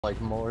like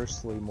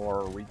mostly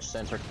more reach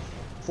centric.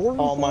 4v4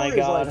 oh my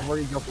god. Is like where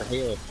you go for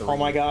Halo 3. Oh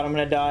my god, I'm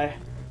gonna die.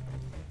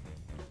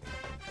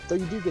 So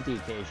you do get the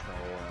occasional.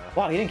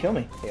 Wow, he didn't kill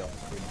me. Halo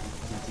 3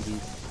 GTD.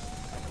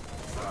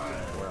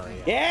 Where are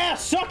you? Yeah,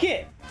 suck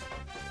it.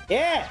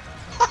 Yeah.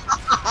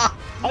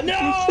 Oh, no.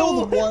 You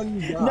killed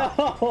one guy.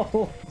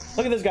 No.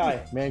 Look at this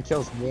guy. Man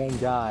kills one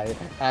guy,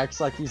 acts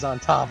like he's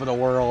on top of the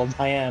world.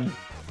 I am.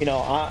 You know,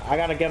 I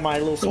gotta get my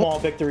little small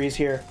victories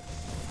here.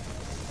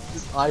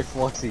 This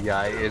iFluxy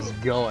guy is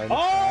going.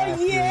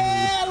 Oh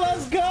yeah,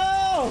 let's go!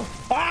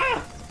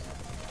 Ah!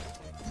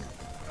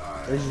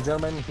 Ladies and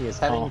gentlemen, he is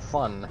having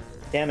fun.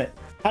 Damn it!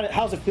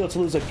 How's it feel to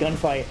lose a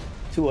gunfight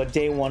to a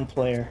day one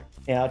player?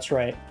 Yeah, that's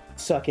right.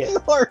 Suck it. You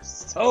are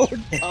so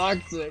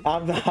toxic.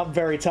 I'm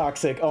very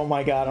toxic. Oh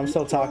my god, I'm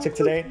so toxic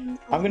today.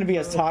 I'm gonna be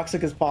as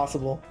toxic as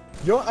possible.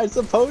 You know, I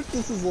suppose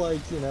this is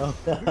like, you know,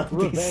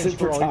 revenge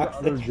for all your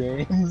other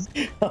games.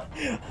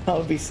 I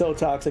would be so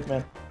toxic,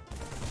 man.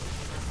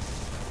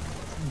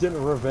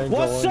 Getting revenge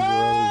What's on your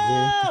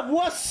other games.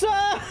 What's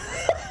up?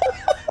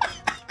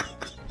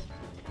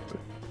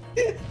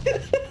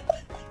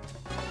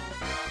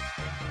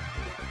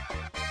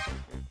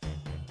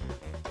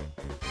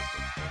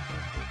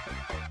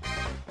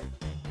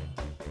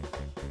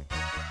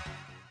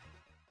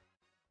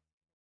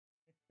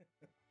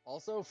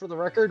 Also, for the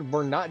record,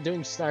 we're not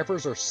doing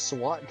snipers or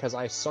SWAT because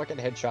I suck at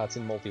headshots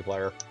in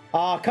multiplayer.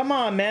 Aw, come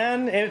on,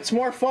 man. It's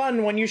more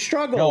fun when you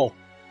struggle. No.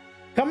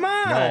 Come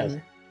on.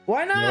 No.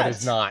 Why not? No,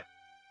 it's not.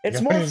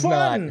 It's more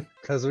fun.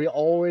 Because we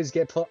always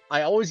get put.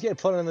 I always get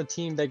put on the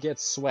team that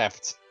gets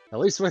swept. At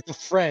least with a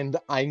friend,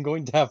 I'm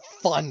going to have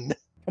fun.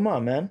 Come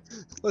on, man.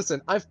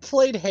 Listen, I've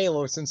played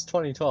Halo since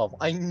 2012.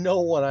 I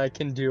know what I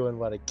can do and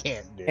what I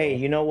can't do. Hey,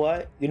 you know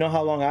what? You know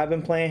how long I've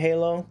been playing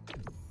Halo?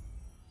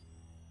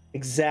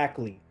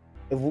 Exactly.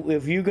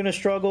 If you're gonna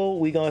struggle,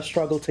 we're gonna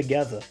struggle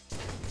together.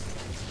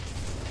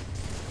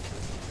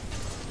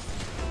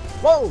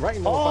 Whoa! Right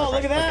in the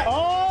look at that!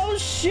 Oh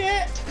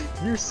shit!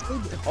 You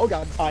saved it. Oh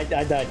god! I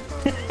died.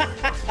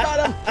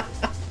 Got him!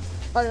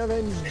 I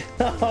avenged.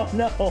 Oh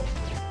no!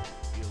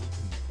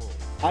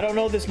 I don't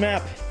know this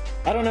map.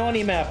 I don't know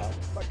any map.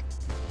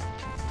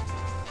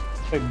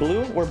 Wait,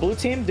 blue? We're blue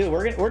team, dude.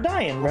 We're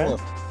dying, bro.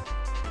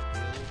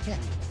 Yeah.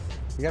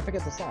 You gotta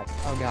pick up the slack.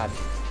 Oh god.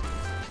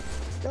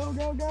 Go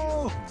go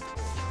go!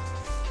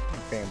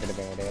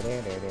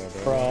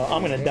 Bro,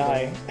 I'm gonna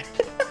die.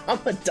 I'm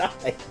gonna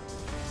die.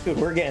 Dude,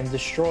 we're getting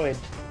destroyed.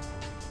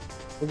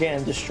 We're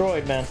getting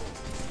destroyed, man.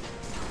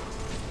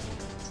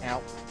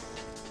 Ow.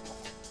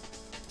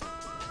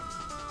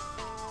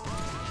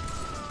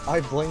 I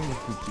blame the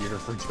computer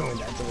for doing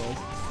that to us.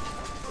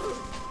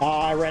 Oh,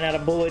 I ran out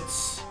of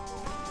bullets.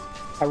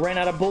 I ran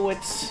out of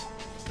bullets.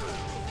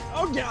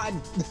 Oh god!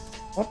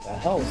 What the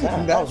hell was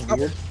that? That was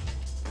weird.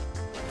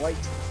 Wait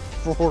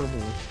for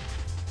me.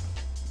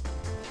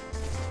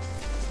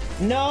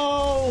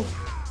 No!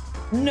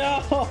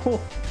 No!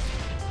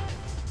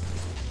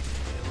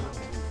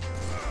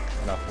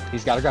 No,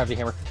 he's got a gravity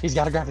hammer. He's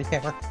got a gravity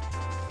hammer.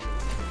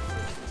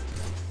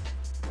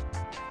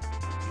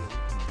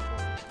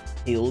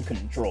 Heal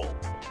control.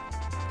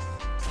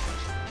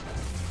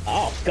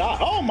 Oh god!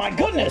 Oh my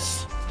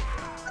goodness!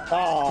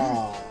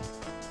 Oh.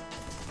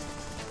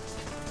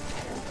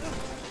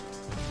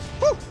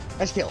 Woo!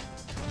 Nice kill.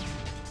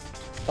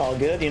 It's all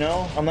good, you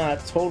know? I'm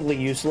not totally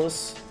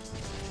useless.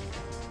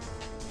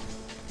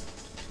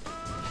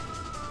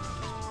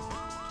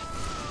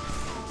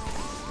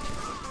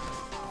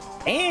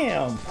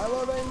 Damn! I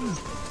love avenge.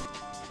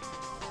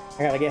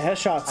 I gotta get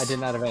headshots. I did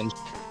not avenge.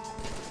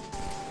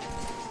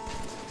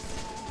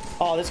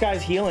 Oh, this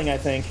guy's healing, I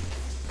think.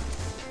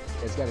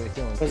 It's got a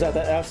healing. Was that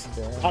the F?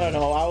 I don't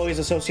know. I always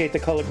associate the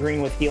color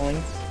green with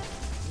healing.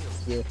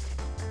 Yeah.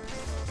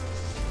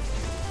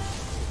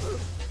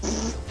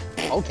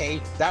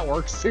 Okay, that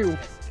works too.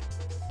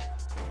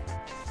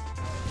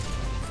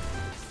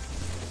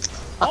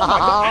 Oh my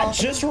god, I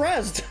just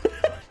rezzed.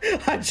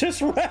 I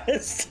just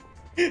rezzed.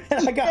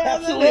 And I got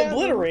absolutely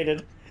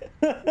obliterated.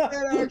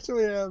 That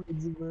actually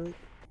happens, man.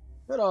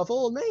 Good off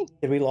old me.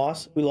 Did we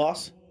lose? We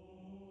lost?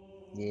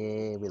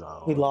 Yeah, we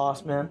lost. We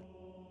lost, man.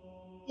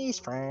 He's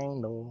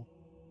fine, though.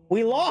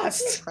 We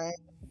lost! He's fine.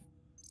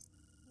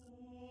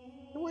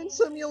 You win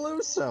some, you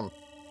lose some.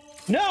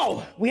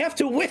 No! We have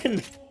to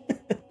win!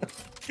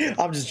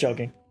 I'm just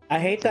joking. I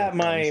hate that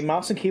my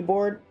mouse and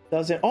keyboard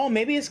doesn't... Oh,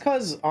 maybe it's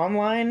because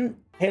online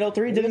Halo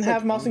 3 didn't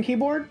have mouse and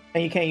keyboard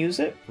and you can't use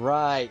it?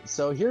 Right,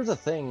 so here's the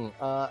thing.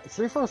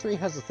 343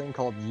 has a thing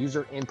called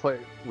user input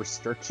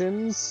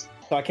restrictions.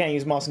 So I can't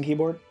use mouse and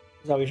keyboard?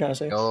 Is that what you're trying to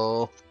say?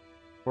 No.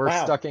 We're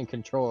stuck in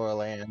controller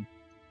land.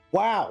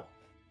 Wow.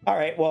 All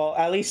right. Well,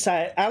 at least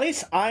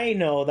I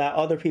know that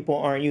other people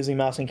aren't using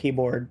mouse and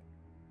keyboard.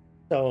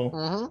 So,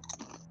 all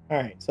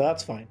right. So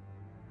that's fine.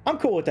 I'm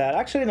cool with that.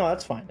 Actually, no,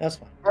 that's fine. That's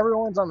fine.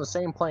 Everyone's on the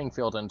same playing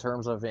field in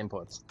terms of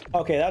inputs.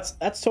 Okay,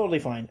 that's totally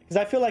fine. Because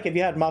I feel like if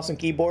you had mouse and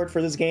keyboard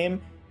for this game,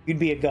 you'd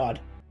be a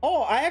god.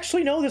 Oh, I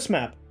actually know this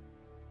map.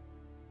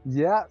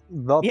 Yeah,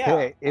 the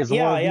pit is one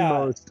of the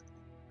most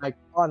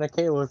iconic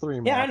Halo 3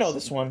 maps. Yeah, I know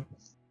this one.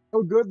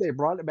 So good, they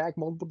brought it back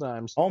multiple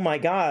times. Oh my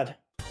god.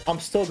 I'm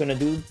still gonna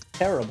do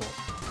terrible.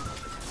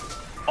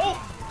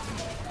 Oh!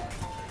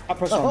 I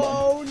pressed the wrong button.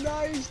 Oh,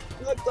 nice!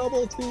 A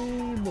double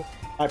team!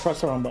 I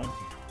pressed the wrong button.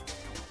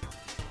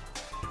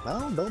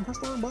 Well, don't press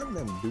the wrong button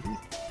then, baby.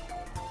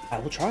 I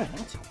will try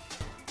not to.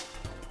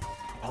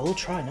 I will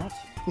try not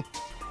to.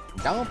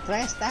 Don't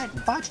press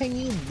that button,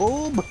 you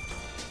boob!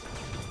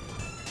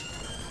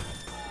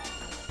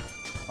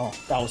 Oh,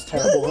 that was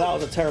terrible. That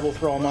was a terrible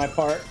throw on my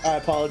part. I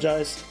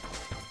apologize.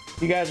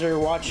 You guys are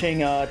watching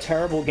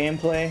terrible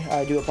gameplay.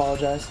 I do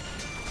apologize.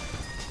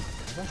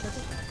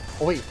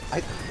 Oh wait,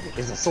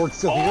 is the sword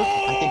still here?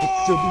 I think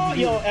it's still here.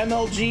 Yo,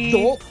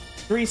 MLG,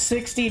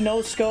 360,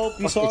 no scope.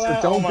 You saw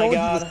that? Don't oh my go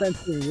god. to the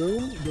sensing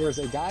room. There's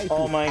a guy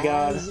who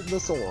has the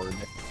sword.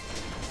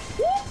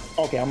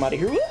 Okay, I'm out of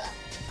here.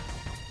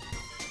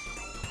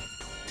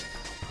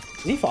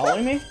 Is he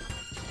following me? Is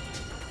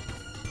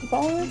he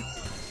following me?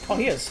 Oh,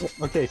 he is.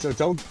 Okay, so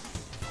don't...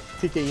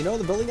 TK, you know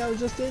the building I was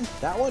just in?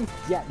 That one?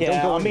 Yeah, yeah,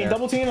 don't go I'm being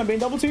double teamed. I'm being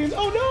double teamed.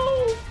 Oh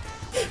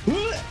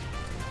no!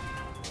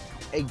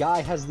 A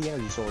guy has the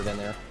energy sword in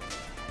there.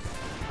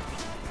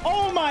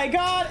 Oh my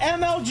god,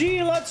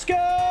 MLG, let's go!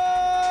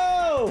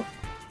 I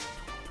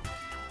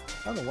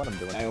don't know what I'm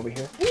doing. Over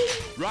here.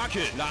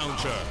 Rocket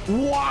launcher.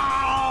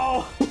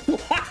 Wow!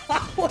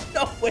 Wow!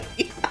 No way!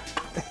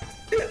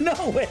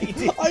 No way,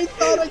 dude. I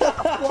thought I got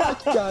the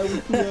black guy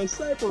with the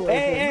sniper rifle.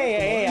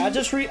 Hey! I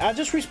just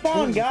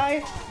respawned,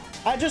 guy.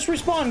 I just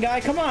respawned, guy.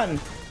 Come on.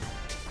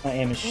 My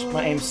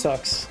aim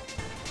sucks.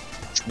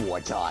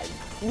 What time?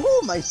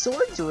 Whoa, my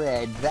sword's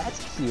red.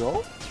 That's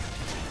cute.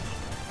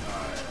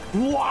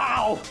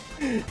 Wow!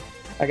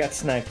 I got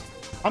sniped.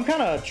 I'm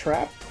kind of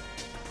trapped.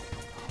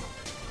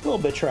 A little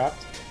bit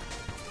trapped.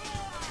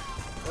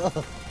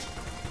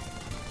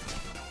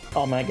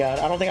 Oh my god.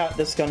 I don't think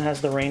this gun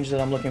has the range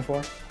that I'm looking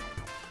for.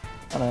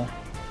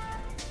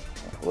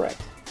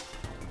 Wrecked.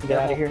 Get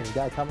out of here. There's a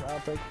guy coming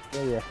out there.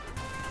 Yeah.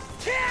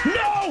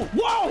 No!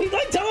 Wow, he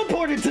like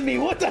teleported to me.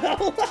 What the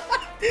hell?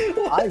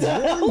 What the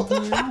hell?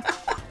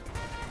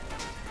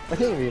 I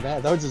can't read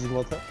that. That was just a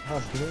little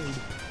grenade.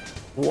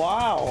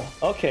 Wow.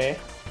 Okay.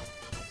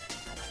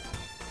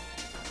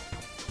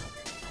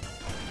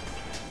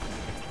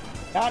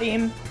 Got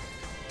him.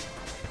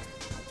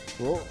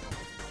 Cool.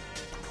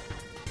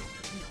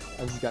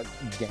 I just got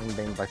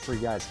gangbanged by 3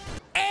 guys.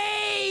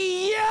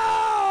 Hey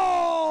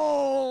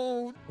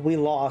yo! We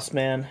lost,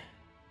 man.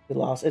 We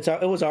lost. It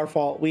was our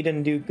fault. We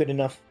didn't do good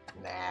enough.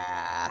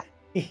 Nah.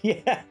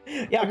 Yeah.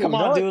 Okay, come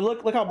on, dude.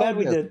 Look how bad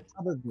we did.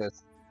 How about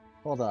this?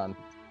 Hold on.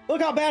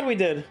 Look how bad we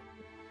did.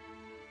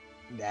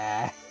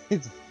 Nah,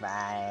 it's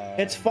fine.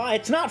 It's fine.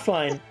 It's not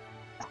fine.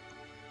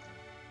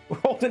 We're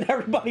holding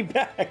everybody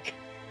back.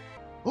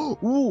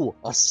 Ooh,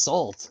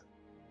 assault.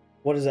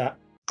 What is that?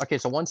 Okay,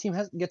 so one team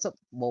gets the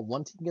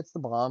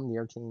bomb, the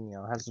other team,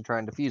 has to try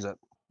and defuse it.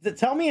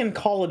 Tell me in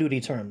Call of Duty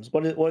terms.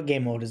 What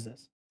game mode is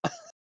this?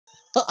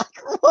 I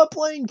grew up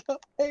playing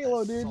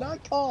Halo, dude,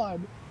 not COD.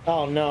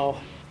 Oh no.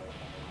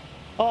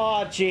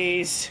 Oh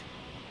jeez.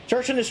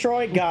 Search and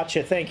destroy.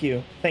 Gotcha. Thank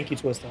you,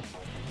 Twista.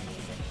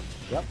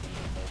 Yep.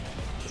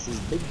 This is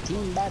big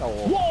team battle.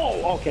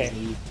 Whoa. Okay.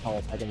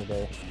 Back in the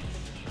day.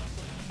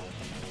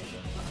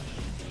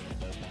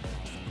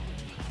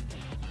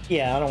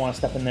 Yeah, I don't want to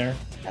step in there.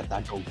 At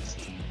that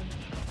ghost.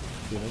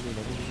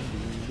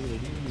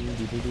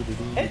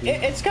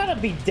 It's gotta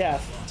be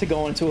death to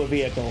go into a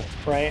vehicle,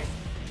 right?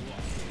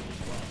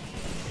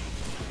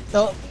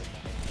 So,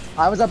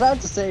 I was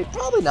about to say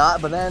probably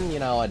not, but then,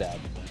 I did.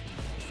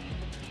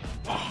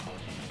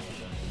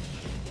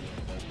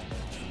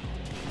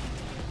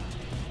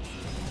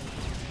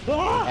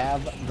 I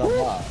have the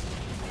bomb.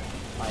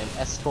 I am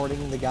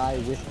escorting the guy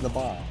with the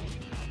bomb.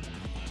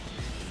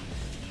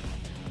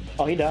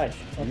 Oh, he died.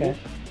 Okay.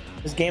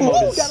 This game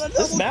mode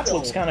this map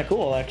looks kind of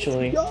cool,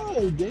 actually. Go,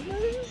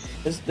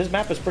 gamers! This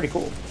map is pretty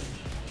cool.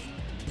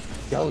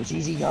 Go,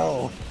 Jazzy,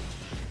 go!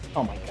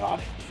 Oh my god.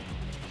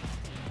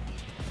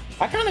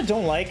 I kind of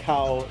don't like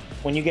how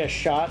when you get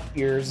shot,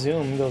 your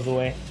zoom goes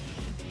away.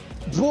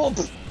 Whoop!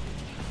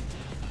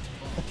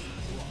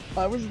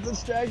 I was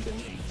distracted.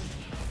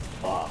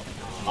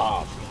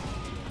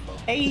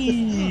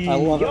 Hey! I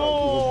love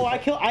yo!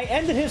 I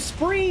ended his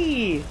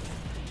spree!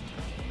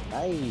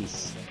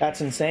 Nice.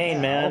 That's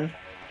insane, man.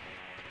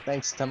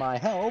 Thanks to my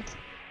help,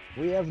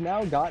 we have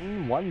now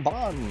gotten 1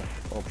 bomb.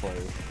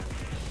 Hopefully.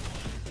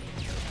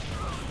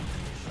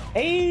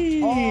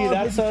 Hey!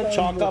 That's a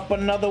chalk up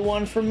another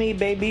one for me,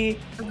 baby.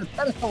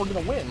 That's how we're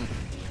gonna win.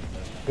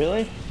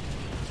 Really?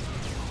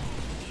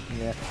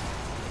 Yeah.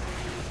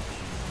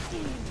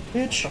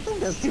 Bitch. Something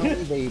does tell me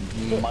they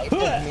might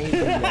have made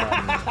the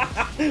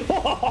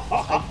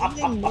I think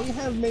they may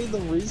have made the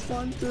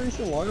respawn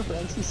duration longer for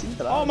MCC,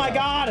 but I don't Oh my know.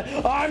 god!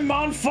 I'm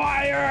on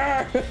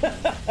fire!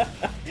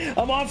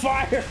 I'm on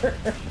fire!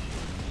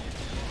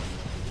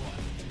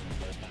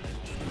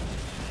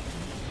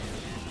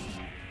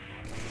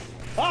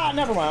 Ah,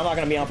 never mind. I'm not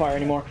gonna be on fire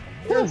anymore.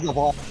 Here's the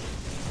ball.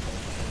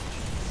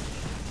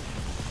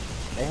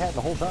 They had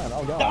the whole time.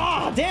 Oh god.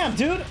 Ah, damn,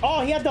 dude!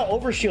 Oh, he had the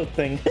overshield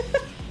thing.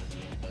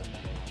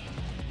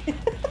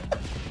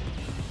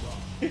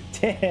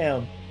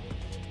 Damn.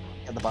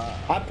 Get the bomb.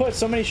 I put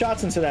so many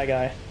shots into that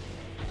guy.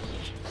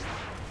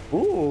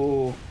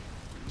 Ooh.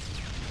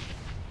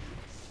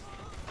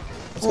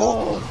 Let's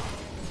go.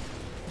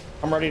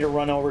 I'm ready to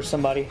run over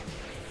somebody.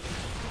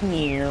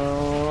 I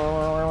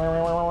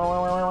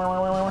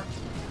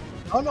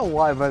don't know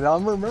why, but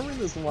I'm remembering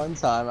this one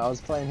time I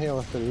was playing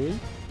Halo 3,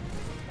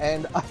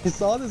 and I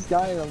saw this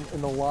guy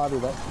in the lobby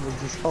that was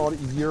just called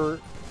Year.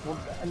 Well,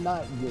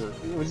 not year.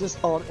 It was just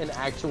called an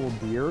actual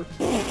deer.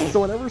 So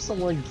whenever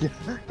someone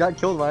got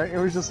killed by it, it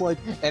was just like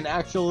an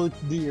actual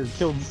deer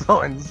killed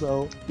so and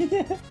so.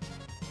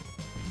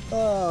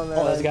 Oh man!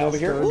 Oh, there's a guy over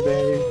here.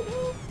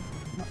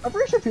 I'm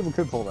pretty sure people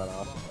could pull that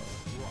off.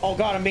 Oh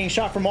god, I'm being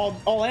shot from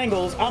all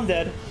angles. I'm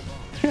dead.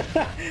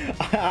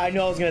 I knew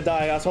I was gonna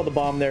die. I saw the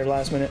bomb there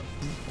last minute.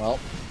 Well,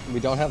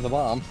 we don't have the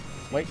bomb.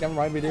 Wait, never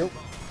mind, we do.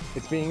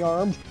 It's being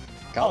armed.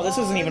 Oh, this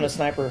isn't even a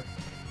sniper.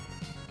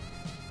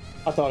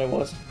 I thought it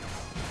was.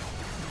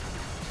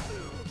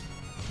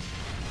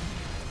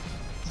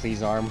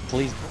 Please arm.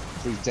 Please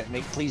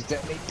detonate. Please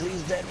detonate.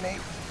 Please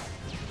detonate.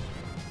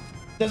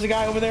 There's a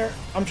guy over there.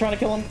 I'm trying to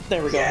kill him.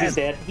 There we go. Yes, He's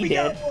dead. He's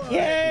dead.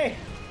 Yay!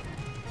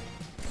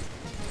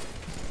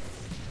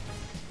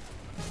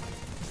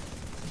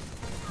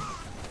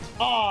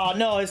 Oh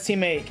no, his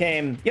teammate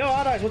came. Yo,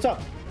 Oddies, what's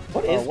up?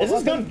 What is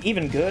this gun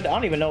even good? I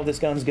don't even know if this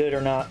gun's good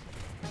or not.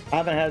 I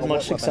haven't had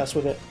much success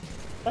with it.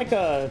 Like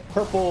a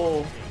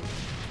purple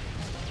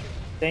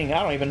thing.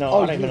 I don't even know.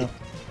 Oh, I don't even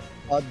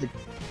know.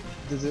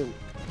 Does it?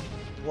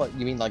 What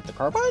you mean, like the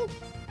carbine?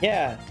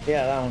 Yeah,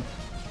 that one.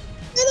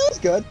 Yeah, that's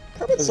good.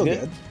 Carbine's so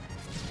good.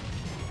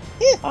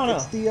 Yeah, I don't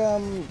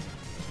know.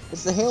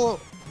 It's the Halo.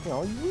 You know,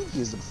 we've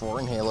used it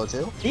before in Halo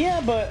 2. Yeah,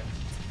 but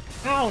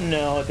I don't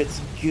know if it's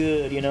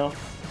good. You know.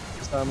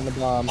 Arming the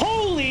bomb.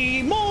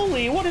 Holy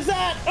moly! What is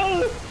that?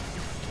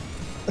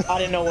 I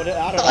didn't know what.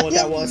 I don't know what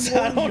that was.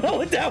 I don't know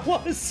what that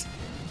was.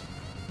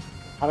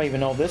 I don't even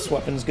know if this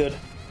weapon's good.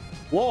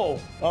 Whoa!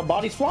 Our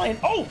body's flying.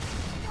 Oh!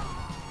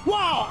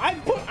 Wow!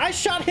 I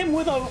shot him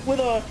with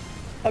a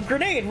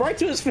grenade right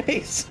to his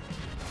face.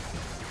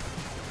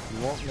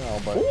 You won't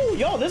know, but. Ooh,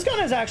 yo, this gun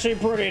is actually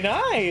pretty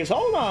nice.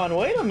 Hold on,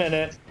 wait a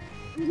minute.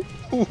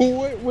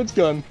 Which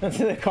gun?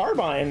 The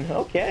carbine.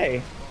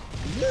 Okay.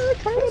 Yeah, the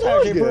carbine's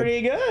actually good.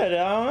 pretty good.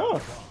 I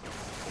don't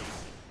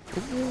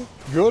know.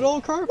 Good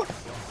old carbine.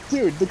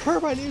 Dude, the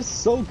carbine is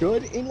so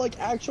good in like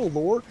actual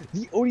lore.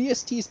 The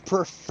ODSTs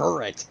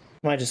prefer it.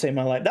 Might just save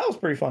my life. That was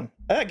pretty fun.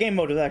 That game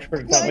mode was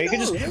actually pretty fun.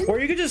 Where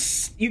you could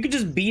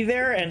just be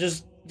there and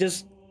just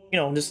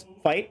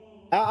fight.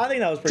 I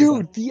think that was pretty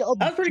fun. That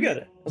was pretty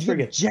good. That's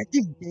pretty good.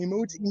 Objective game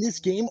modes in this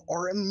game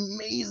are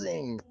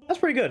amazing. That's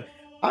pretty good.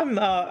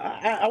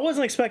 I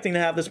wasn't expecting to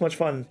have this much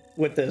fun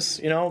with this,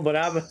 you know, but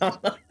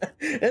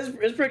it's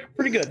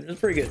pretty good. It's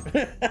pretty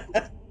good.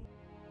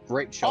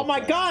 Great show. Oh my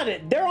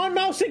god, they're on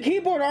mouse and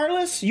keyboard,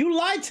 Arliss. You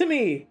lied to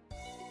me.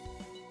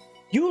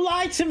 You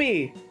lied to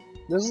me.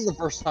 This is the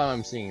first time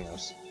I'm seeing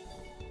this.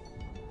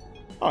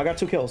 Oh, I got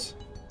 2 kills.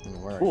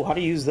 Ooh, how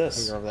do you use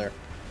this? You're over there.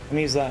 Let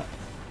me use that.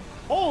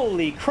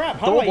 Holy crap,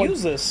 how do I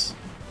use this?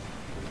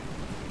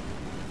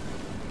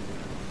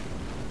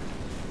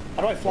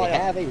 How do I fly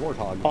up? They have a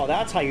warthog. Oh,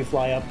 that's how you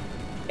fly up.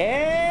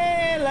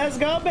 Hey, let's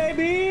go,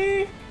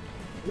 baby!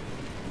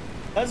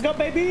 Let's go,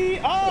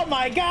 baby! Oh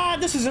my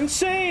god, this is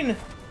insane!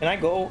 Can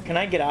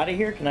I get out of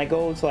here? Can I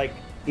go to, like,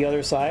 the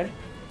other side?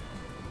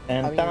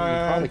 And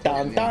dun,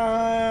 dun,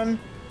 dun.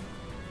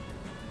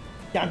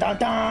 Dun, dun,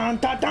 dun,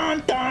 dun,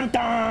 dun, dun,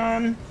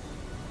 dun.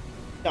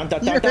 Dun,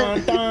 dun, dun,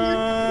 dun,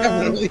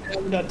 dun.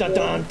 Dun, dun,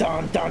 dun,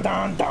 dun, dun,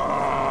 dun,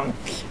 dun.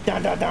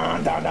 Dun, dun,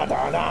 dun, dun, dun,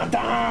 dun, dun,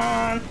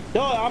 dun.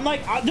 No, I'm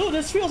like, dude,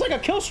 this feels like a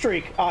kill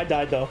streak. Oh, I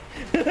died, though.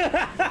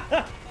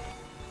 All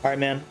right,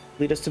 man.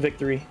 Lead us to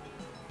victory.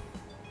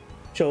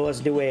 Show us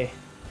the way.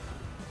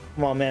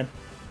 Come on, man.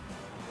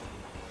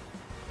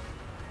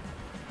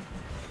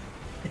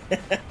 Come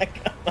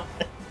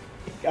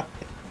on.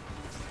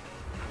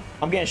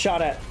 I'm getting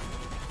shot at.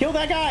 Kill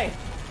that guy!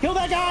 Kill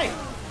that guy!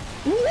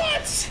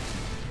 What?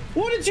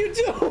 What did you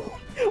do?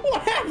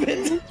 What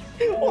happened?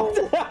 What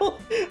the hell?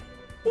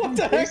 What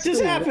the heck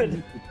just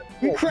happened?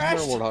 You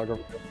crashed? Kill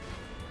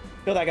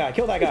that guy!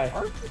 Kill that guy!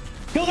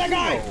 Kill that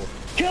guy!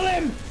 Kill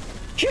him!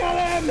 Kill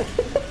him!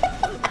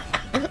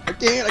 I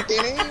can't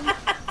aim!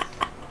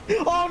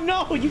 Oh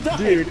no, you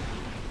died!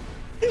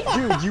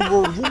 Dude, you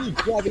were really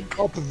grabbing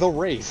up the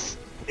Wraith.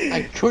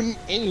 I couldn't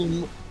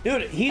aim.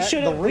 Dude, we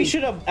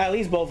should have at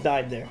least both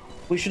died there.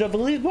 We should have at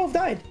least both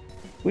died.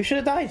 We should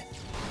have died.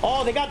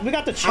 Oh, we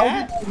got the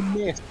chat.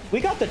 We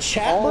got the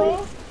chat,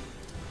 bro.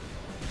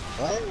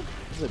 What?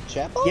 Is it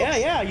chat box?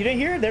 Yeah. You didn't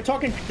hear it? They're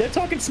talking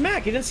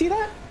smack. You didn't see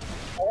that?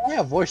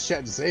 Yeah, voice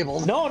chat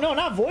disabled. No,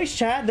 not voice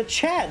chat. The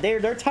chat.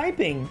 They're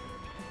typing.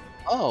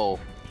 Oh,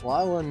 well,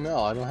 I wouldn't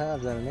know. I don't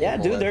have that enabled. Yeah,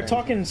 dude, they're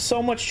talking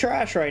so much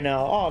trash right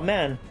now. Oh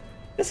man,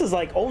 this is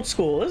like old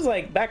school. This is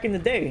like back in the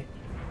day.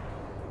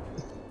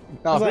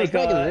 No, it's like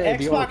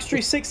Xbox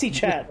 360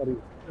 chat.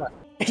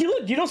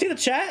 Look, you don't see the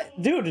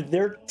chat? Dude,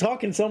 they're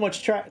talking so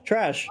much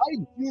trash. I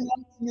do not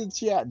see the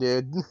chat,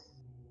 dude.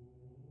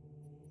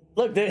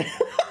 Look, the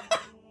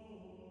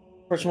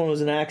first one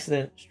was an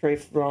accident.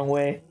 Straight wrong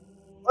way.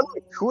 Oh,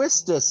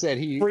 Twista said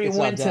he Free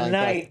win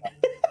tonight.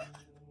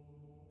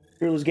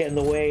 Drew was getting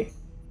in the way.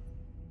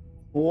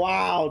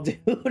 Wow,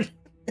 dude.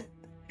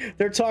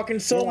 They're talking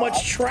so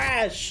much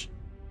trash.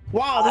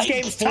 Wow, this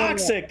game's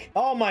toxic.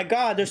 Oh my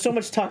god, there's so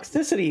much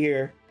toxicity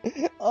here.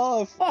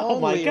 Oh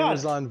my god. It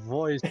was on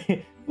voice.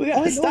 We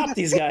gotta stop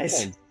these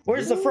guys.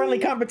 Where's the friendly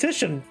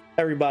competition?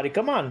 Everybody,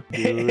 come on.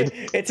 Dude.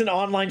 It's an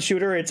online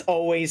shooter. It's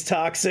always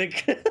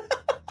toxic.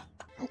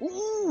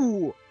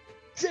 Ooh,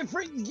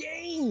 different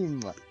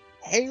game.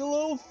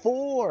 Halo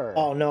 4.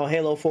 Oh no,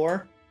 Halo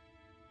 4?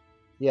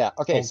 Yeah,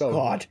 okay, Oh so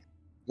god.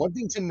 one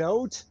thing to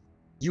note,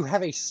 you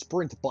have a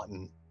sprint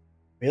button.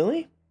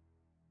 Really?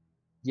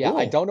 Yeah,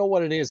 I Cool. don't know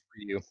what it is for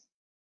you.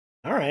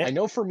 All right. I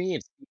know for me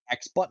it's the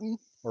X button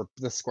or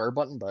the square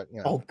button, but you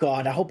know. Oh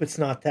god, I hope it's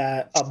not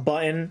that. A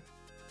button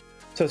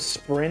to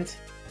sprint.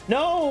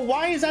 No,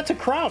 why is that to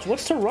crouch?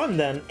 What's to run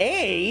then?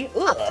 A?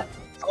 Ugh.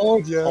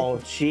 Told you. Oh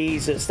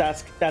Jesus,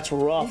 that's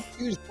rough.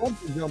 Use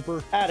bumper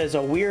jumper. That is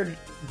a weird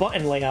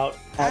button layout.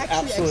 I have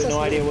Actually, absolutely no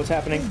idea what's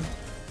accessible. happening.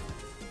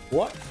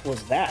 What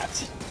was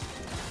that?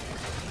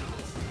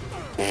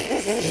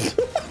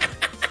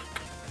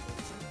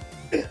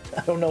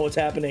 I don't know what's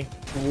happening.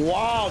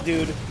 Wow,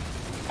 dude.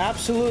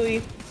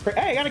 Absolutely.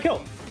 Hey, I got a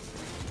kill.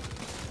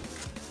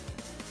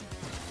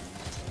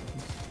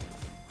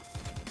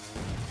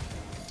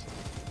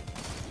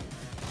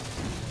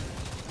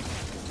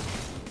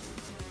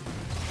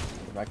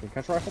 I can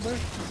catch rifle there?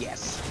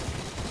 Yes.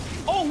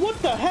 Oh, what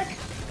the heck?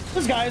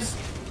 This guy's...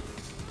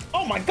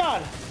 Oh my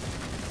god.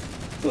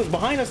 He was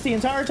behind us the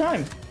entire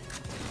time.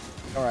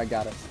 Alright,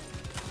 got it.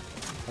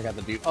 I got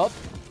the dude up.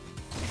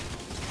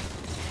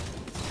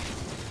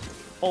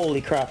 Holy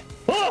crap.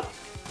 Ah!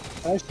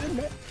 I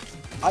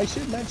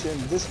should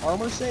mention this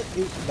armor set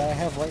that I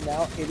have right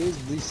now. It is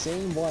the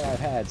same one I've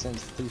had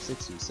since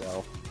 360.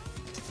 So,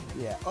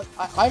 yeah,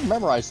 I've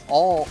memorized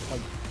all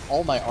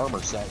my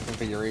armor set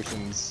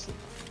configurations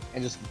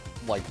and just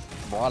like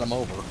brought them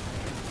over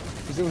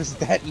because it was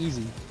that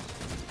easy.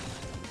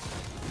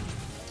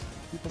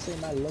 People say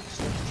my looks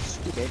look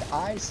stupid.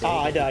 I say. Oh,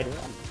 I died.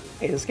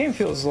 Hey, this game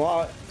feels a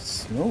lot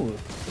smooth.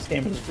 This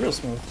game is real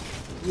smooth.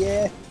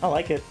 Yeah, I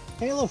like it.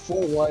 Halo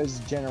 4 was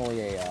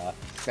generally a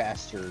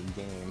faster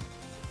game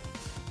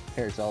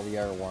compared to all the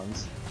other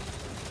ones.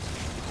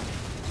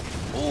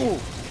 Ooh!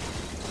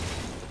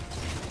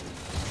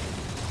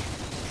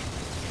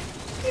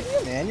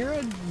 Yeah, man, you're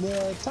at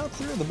the top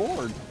 3 of the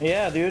board.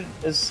 Yeah, dude.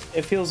 It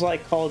feels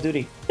like Call of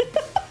Duty.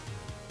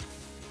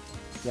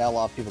 Yeah, a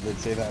lot of people did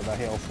say that about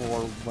Halo 4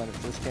 when it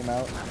first came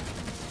out.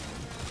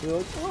 They're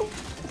like, oh,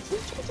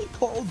 it's like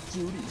Call of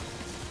Duty.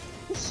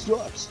 This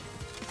sucks.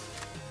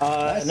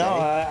 No,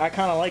 I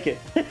kind of like it.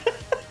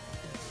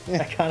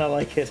 I kind of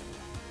like it.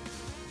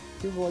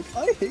 People are like,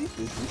 I hate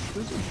this. This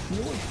doesn't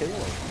feel like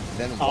Halo.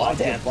 Then Oh, watch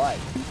damn. it play.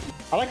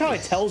 I like how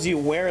it tells you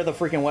where the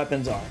freaking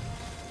weapons are.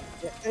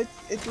 Yeah,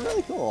 it's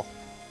really cool.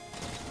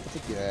 I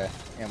think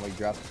ammo you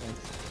dropped.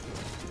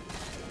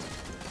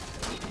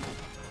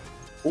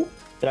 Ooh,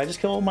 did I just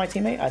kill my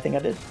teammate? I think I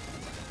did.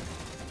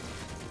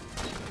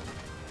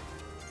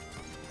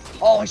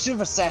 Oh, I should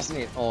have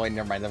assassinated. Oh, wait,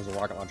 never mind. That was a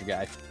rocket launcher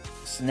guy.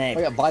 Snake.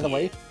 Oh yeah, by the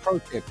way, pro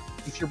tip: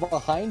 if you're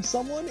behind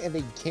someone and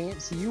they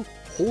can't see you,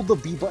 hold the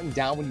B button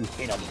down when you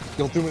hit them.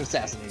 You'll do an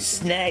assassination.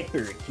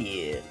 Sniper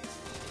kid.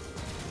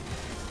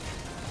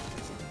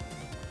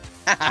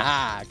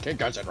 Haha!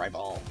 Concussion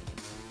rifle.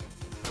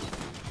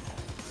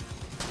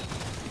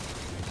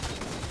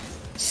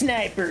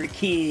 Sniper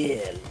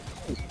kill.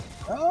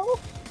 Oh,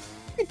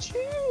 look at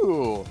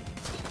you!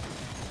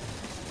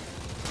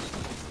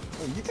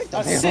 Oh, you picked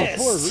up Assist.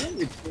 Halo 4,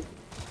 really?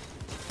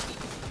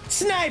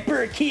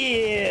 Sniper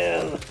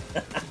kill.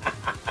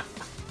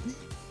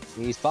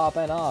 He's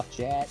popping off,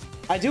 chat.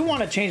 I do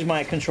want to change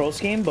my control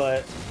scheme,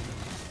 but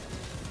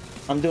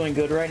I'm doing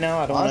good right now.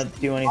 I don't want to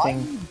do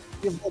anything.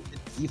 I give like,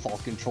 the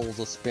default controls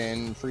a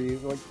spin for you.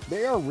 Like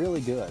they are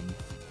really good.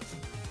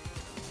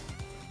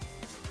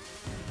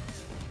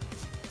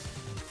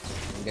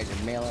 You got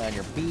your melee on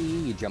your B,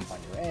 you jump on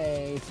your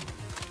A.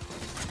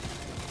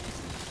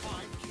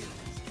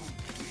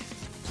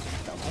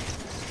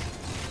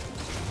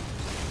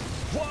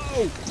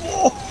 Whoa!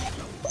 Whoa!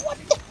 What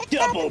the heck?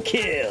 Double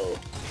kill.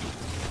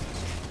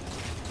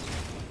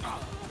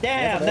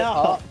 Damn,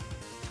 no.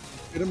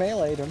 Could have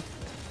meleeed him.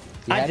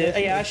 I did.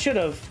 Yeah, I should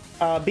have.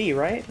 B,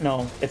 right?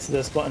 No, it's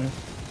this button.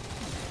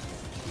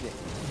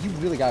 You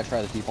really gotta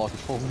try the default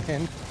control,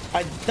 man.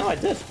 No, I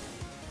did.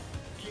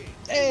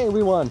 Hey,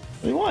 we won.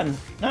 We won.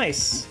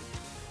 Nice.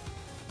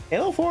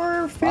 Halo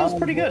 4 feels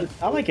pretty good.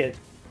 I like it.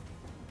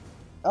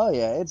 Oh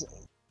yeah,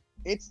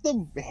 it's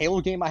the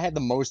Halo game I had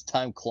the most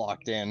time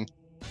clocked in.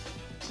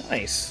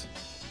 Nice.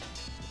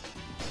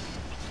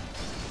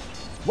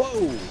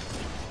 Whoa!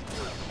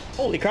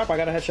 Holy crap! I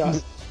got a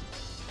headshot.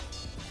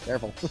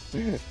 Careful.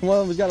 One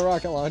of them's got a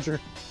rocket launcher.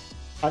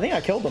 I think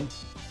I killed him.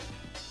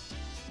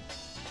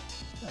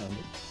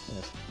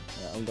 Yes.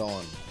 Yeah, I'm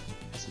going.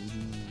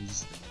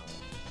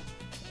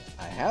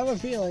 I have a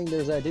feeling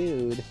there's a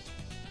dude.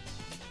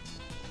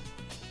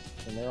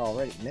 and they're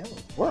already no.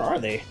 Where are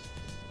they?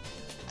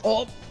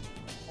 Oh,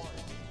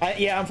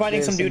 Yeah, I'm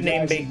fighting some dude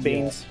named guys Baked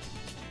Beans.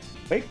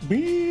 Baked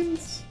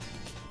Beans.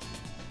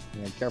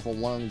 yeah, careful!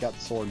 One of them got the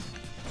sword.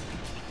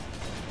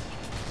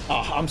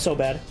 Oh, I'm so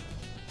bad.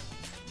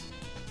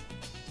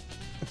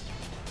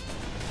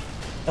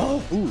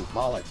 Oh, Ooh,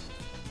 molly.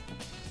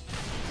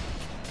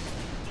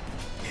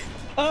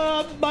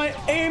 my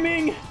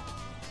aiming.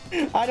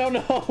 I don't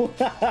know.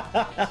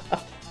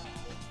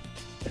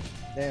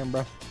 Damn,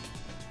 bro.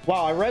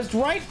 Wow, I rezzed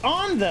right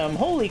on them.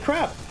 Holy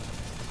crap.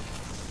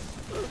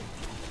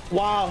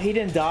 Wow, he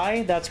didn't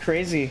die? That's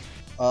crazy.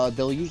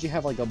 They'll usually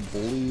have like a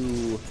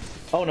blue,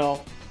 Oh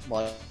no.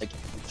 like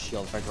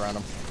shield effect around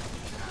them.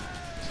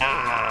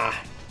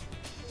 Ah.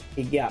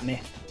 He got me.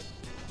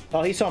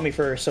 Oh, he saw me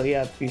first, so he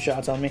had a few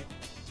shots on me.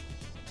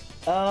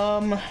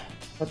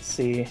 Let's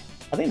see.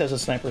 I think there's a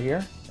sniper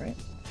here, right?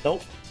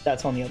 Nope,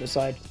 that's on the other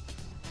side.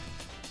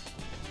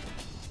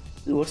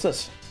 Ooh, what's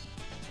this?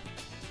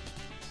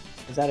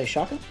 Is that a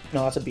shotgun?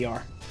 No, that's a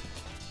BR.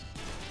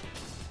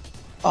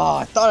 Oh,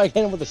 I thought I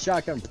hit him with a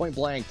shotgun point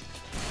blank.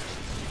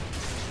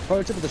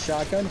 Pro tip with a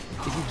shotgun,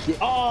 if you get hit him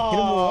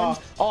once,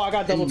 Oh, I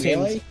got double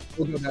teamed.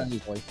 We'll go down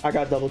easily. I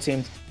got double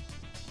teamed.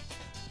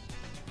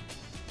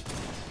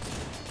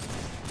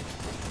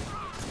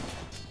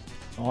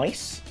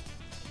 Nice.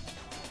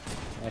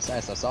 Nice,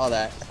 nice. I saw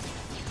that.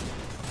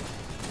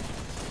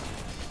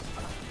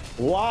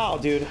 Wow,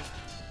 dude.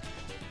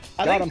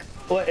 I Got think, him.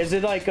 what is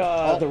it like?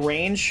 The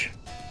range.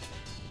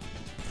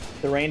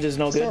 The range is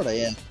no good. Sorta,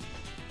 yeah.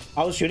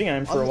 I was shooting at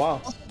him for a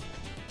while.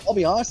 I'll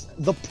be honest.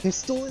 The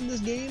pistol in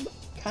this game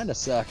kind of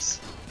sucks.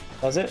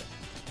 Does it?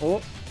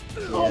 Oh,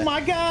 Oh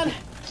my god!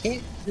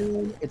 Can't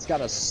do. It's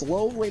got a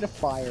slow rate of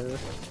fire.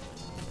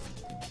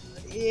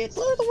 It's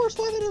not the worst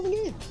weapon in the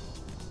game.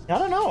 I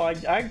don't know.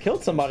 I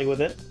killed somebody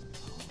with it.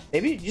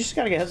 Maybe you just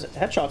gotta get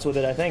headshots with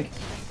it, I think.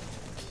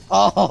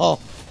 Oh.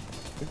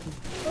 I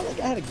think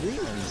I had a green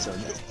one, so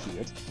that's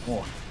cute.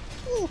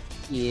 Oh,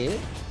 cute.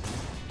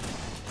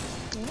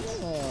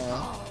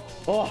 Oh.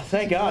 Oh,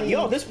 thank god.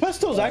 Yo, this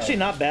pistol is actually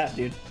not bad,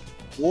 dude.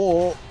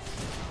 Whoa.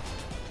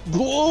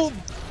 Whoa.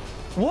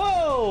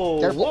 Whoa!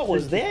 Careful. What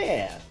was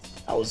that?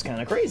 That was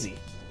kind of crazy.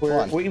 Come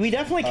on. We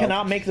definitely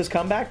cannot make this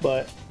comeback,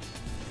 but...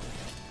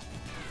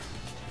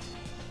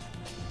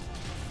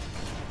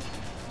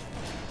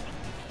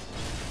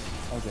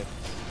 Okay.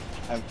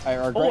 I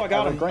regret, Oh, I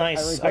got him.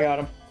 Nice. I got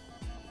him.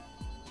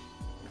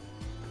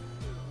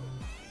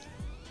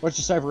 What's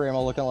your sniper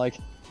ammo looking like?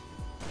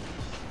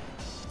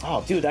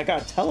 Oh, dude, that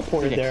got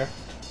teleported Okay. there.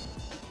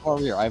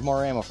 Over here. I have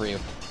more ammo for you.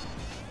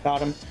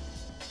 Got him.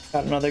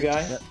 Got another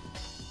guy. Yep.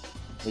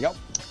 There you go.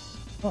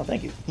 Oh,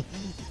 thank you.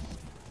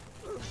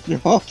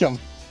 You're welcome.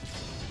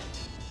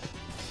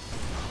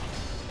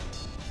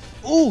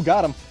 Ooh,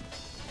 got him.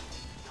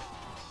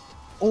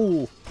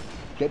 Ooh.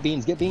 Get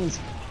beans, get beans.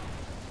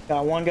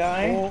 Got one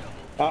guy.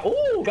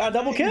 Ooh, got a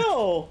double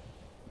kill.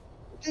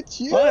 It's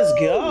you. Let's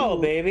go,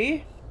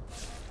 baby.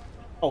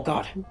 Oh,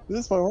 God.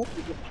 This one,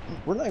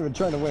 we're not even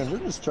trying to win. We're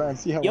just trying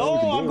to see how well we Yo,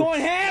 can do. I'm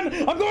going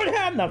ham. I'm going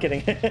ham. No, I'm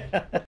kidding.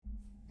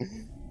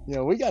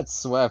 Yeah, we got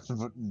swept,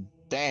 but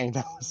dang,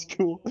 that was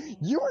cool.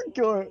 You were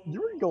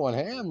going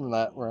ham in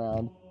that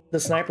round. The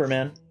sniper,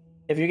 man.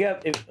 All you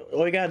gotta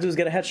do is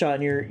get a headshot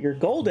and you're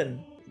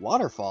golden.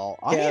 Waterfall.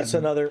 Yeah, it's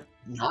another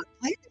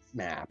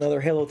map. Another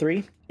Halo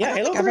 3. Yeah,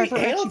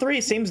 Halo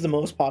 3 seems the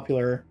most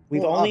popular.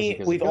 We've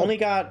only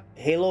got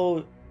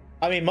Halo.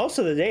 I mean, most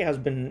of the day has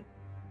been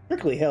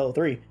strictly Halo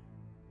 3.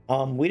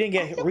 We didn't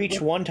get Reach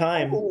one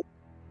time,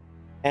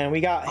 and we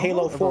got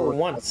Halo 4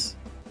 once.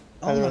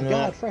 Oh my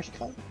god, fresh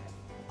cut.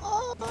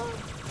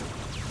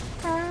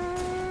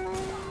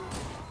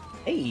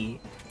 Hey,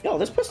 yo,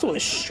 this pistol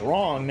is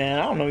strong, man.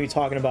 I don't know what you're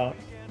talking about.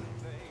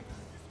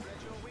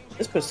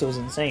 This pistol is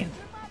insane.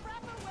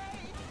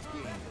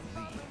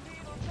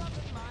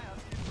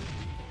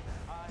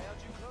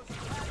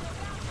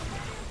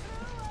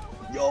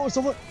 Yo,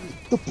 someone,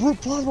 the brute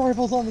plasma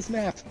rifle's on this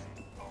map.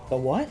 The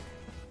what?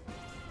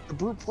 The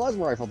brute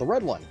plasma rifle, the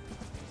red one.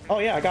 Oh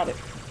yeah, I got it.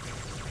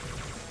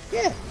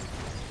 Yeah.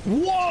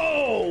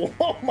 Whoa!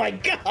 Oh my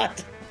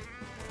god!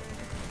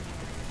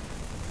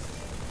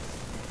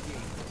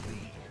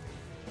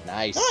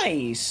 Nice.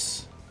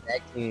 Nice.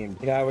 Tag team.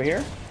 The guy over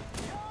here.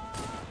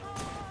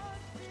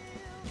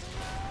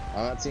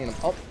 I'm not seeing him.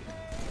 Oh.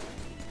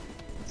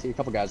 See a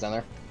couple guys down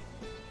there.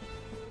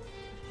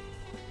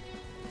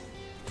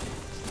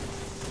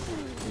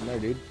 In there,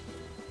 dude.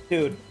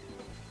 Dude.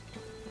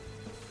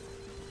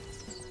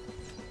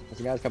 There's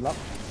some guys coming up.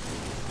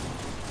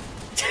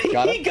 He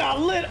got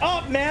lit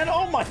up, man.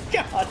 Oh my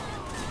god.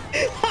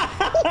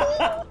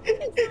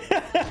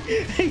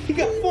 He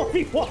got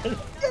 4v1.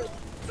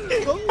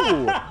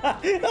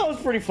 That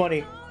was pretty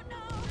funny.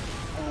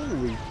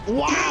 Holy.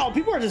 Wow,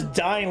 people are just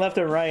dying left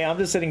and right. I'm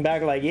just sitting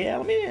back like, yeah,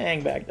 let me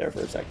hang back there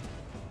for a second.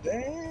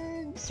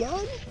 Dang,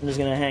 son. I'm just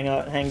gonna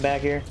hang back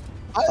here.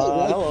 I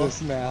like hello.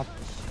 this map.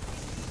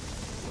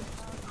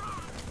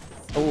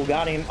 Oh,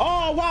 got him.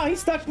 Oh, wow, he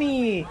stuck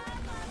me.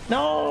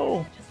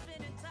 No.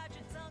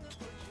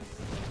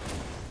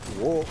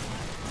 Whoa.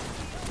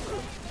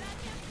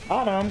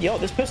 Got him. Yo,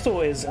 this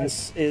pistol is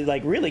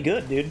like really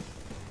good, dude.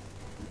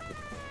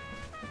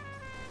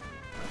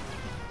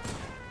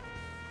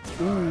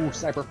 Ooh,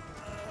 sniper.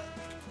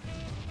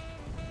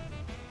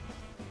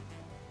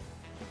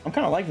 I'm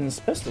kind of liking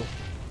this pistol.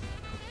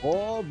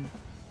 Oh.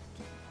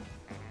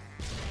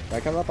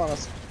 Guy coming up on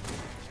us.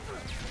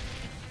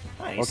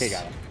 Nice. Okay,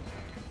 got him.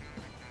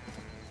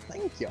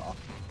 Thank y'all.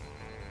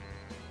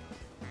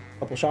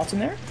 Couple shots in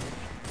there.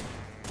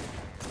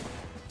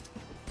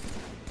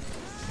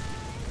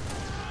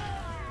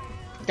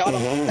 Got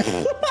him.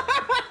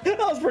 That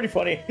was pretty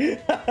funny.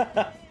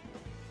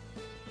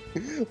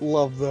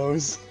 Love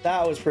those.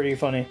 That was pretty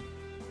funny.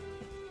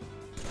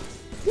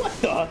 What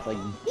the? Like,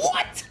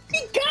 what?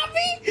 He got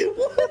me?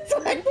 What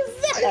the heck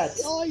was that? I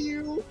saw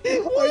you.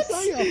 What? I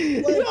saw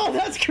you. Like, No,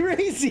 that's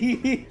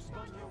crazy.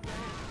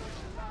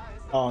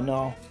 Oh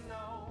no.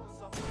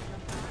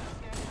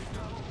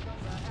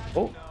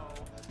 Oh.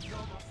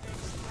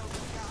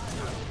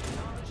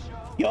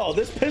 Yo,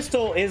 this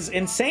pistol is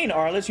insane,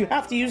 Arliss. You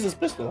have to use this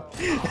pistol.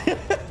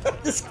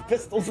 This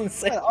pistol's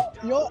insane.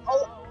 you know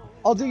what?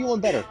 I'll do you one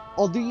better.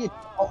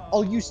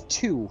 I'll use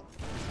two.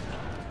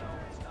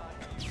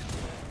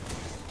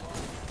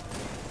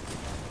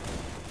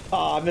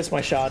 Oh, I missed my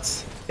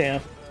shots.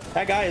 Damn.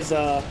 That guy is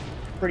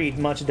pretty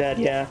much dead,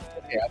 yeah.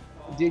 Yeah,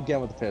 I did get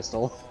him with the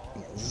pistol.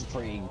 Yeah, this is a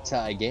pretty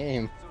tight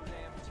game.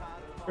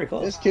 Pretty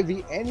close. This could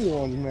be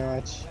anyone's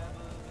match.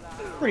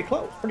 Pretty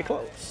close, pretty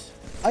close.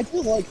 I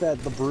do like that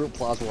the brute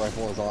plasma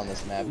rifle is on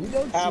this map. You don't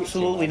see it too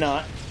Absolutely much.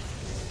 not.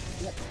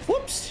 Yep.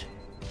 Whoops.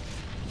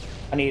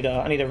 I need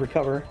to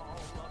recover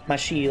my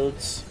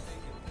shields.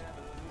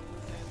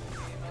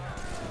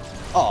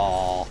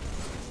 Aww.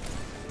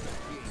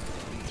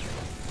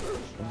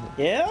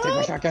 Yeah. Take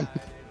my shotgun.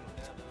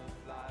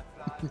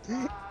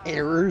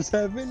 Errors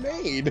have been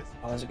made.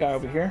 Oh, there's a guy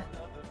over here.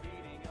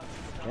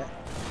 Yeah.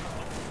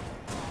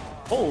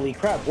 Holy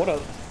crap! What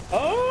a.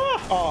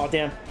 Oh! Oh,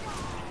 damn.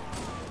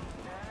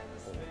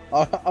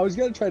 I was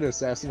gonna try to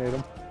assassinate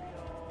him.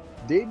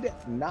 Did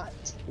not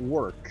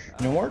work.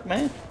 Didn't work,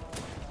 man.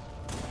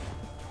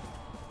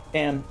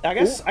 Damn. I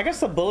guess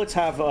the bullets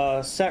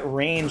have set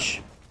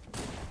range.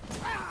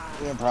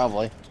 Yeah,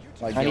 probably.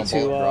 Like, I you know, need to,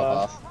 bullet drop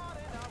off.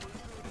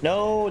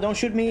 No, don't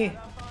shoot me.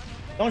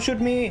 Don't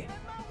shoot me.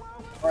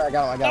 Alright, I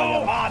got him.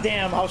 Oh, ah,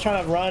 damn. I was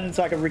trying to run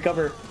so I could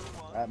recover.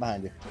 Right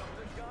behind you.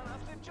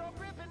 I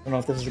don't know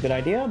if this is a good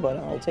idea, but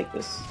I'll take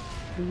this.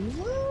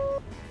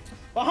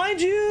 Behind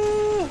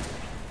you!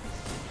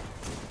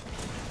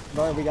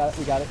 No, we got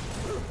it.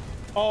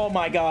 Oh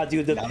my god,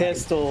 dude, the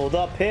pistol.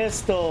 The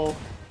pistol.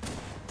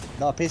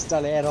 The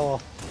pistolero.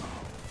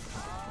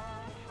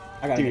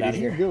 I gotta Dude, get out if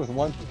of you're here. good with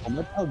one pistol,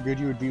 look how good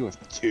you would be with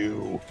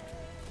two.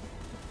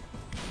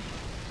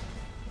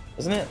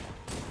 Isn't it?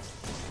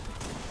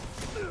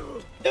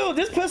 Dude,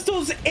 this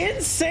pistol's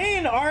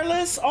insane,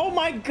 Arliss! Oh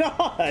my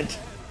god!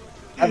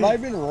 Have I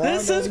been wrong?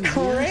 This all is these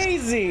years?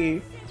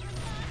 crazy!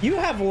 You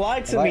have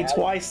lied to me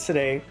twice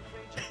today.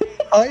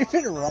 I've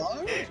been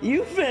wrong?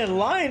 You've been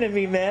lying to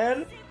me,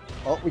 man!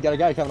 Oh, we got a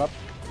guy coming up.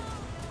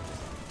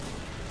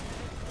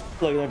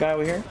 Look at that guy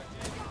over here.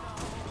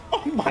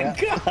 Oh my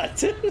god,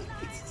 dude!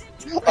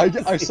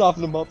 I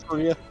softened him up for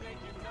you.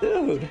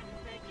 Dude.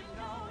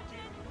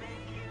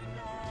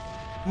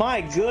 My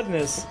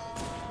goodness.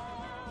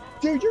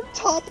 Dude, you're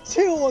top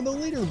 2 on the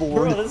leaderboard.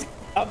 Bro,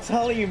 I'm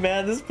telling you,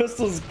 man, this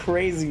pistol's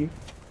crazy.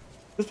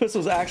 This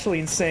pistol's actually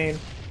insane.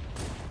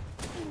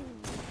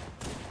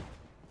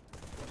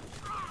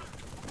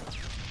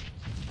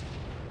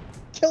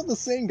 Killed the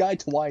same guy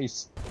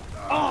twice.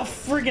 Oh,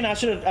 freaking! I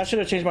should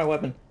have changed my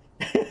weapon.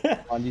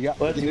 But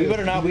we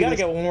better not. We gotta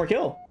get one more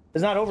kill.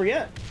 It's not over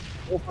yet.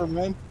 Go for it,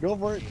 man. Go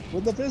for it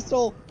with the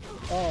pistol.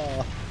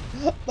 Oh,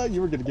 I thought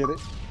you were gonna get it.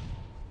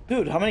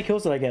 Dude, how many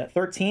kills did I get?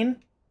 13?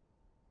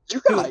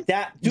 Dude,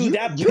 that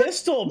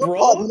pistol, you're bro.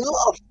 popping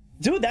off.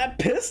 Dude, that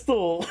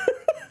pistol.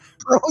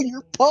 Bro,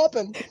 you're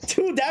popping.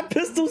 Dude, that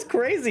pistol's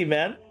crazy,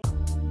 man.